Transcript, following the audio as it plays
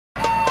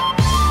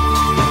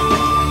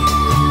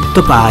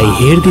तपाई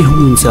हेर्दै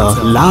हुनुहुन्छ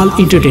लाल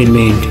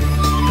इन्टरटेनमेन्ट।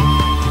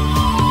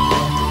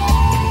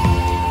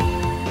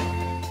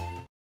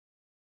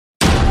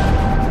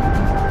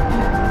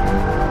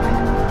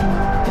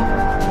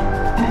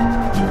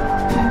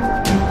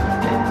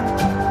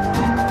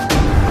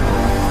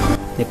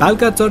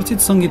 नेपालका चर्चित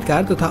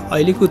संगीतकार तथा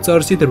अहिलेको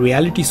चर्चित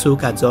रियालिटी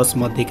शोका जज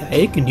मध्येका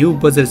एक न्यू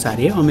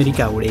बज्रचार्य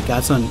अमेरिका उडेका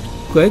छन्।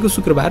 गएको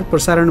शुक्रबार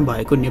प्रसारण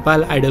भएको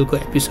नेपाल आइडलको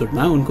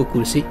एपिसोडमा उनको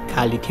कुर्सी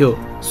खाली थियो।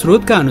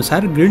 स्रोतका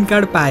अनुसार ग्रीन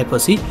कार्ड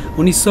पाएपछि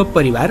उनी सब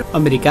परिवार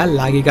अमेरिका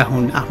लागेका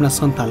हुन्। आफ्ना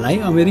सन्तानलाई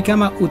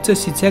अमेरिकामा उच्च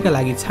शिक्षाका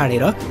लागि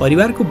छाडेर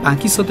परिवारको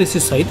बाँकी सदस्य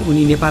सहित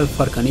उनी नेपाल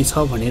फर्कने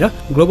छ भनेर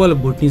ग्लोबल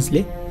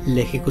बुटनिजले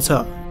लेखेको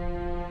छ।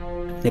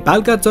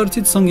 नेपालका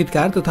चर्चित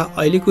संगीतकार तथा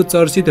अहिलेको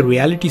चर्चित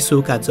रियालिटी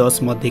शोका जज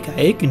मध्येका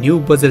एक न्यू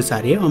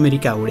बज्रचार्य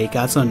अमेरिका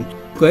उडेका छन्।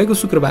 गएको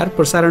शुक्रबार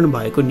प्रसारण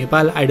भएको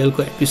नेपाल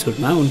आइडलको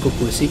एपिसोडमा उनको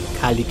कुर्सी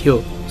खाली थियो।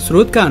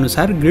 स्रोतका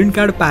अनुसार ग्रीन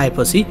कार्ड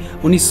पाएपछि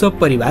उनी सब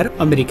परिवार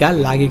अमेरिका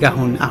लागेका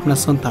हुन्। आफ्ना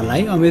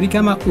सन्तानलाई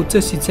अमेरिकामा उच्च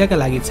शिक्षाका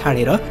लागि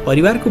छाडेर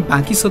परिवारको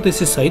बाँकी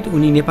सदस्य सहित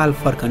उनी नेपाल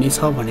फर्कने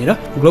छ भनेर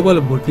ग्लोबल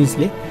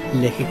बुटनिजले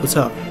लेखेको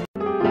छ।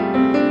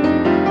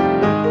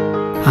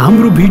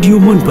 हाम्रो भिडियो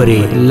मन परे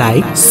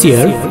लाइक,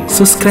 शेयर,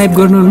 सब्स्क्राइब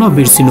गर्न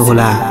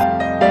नबिर्सिनुहोला।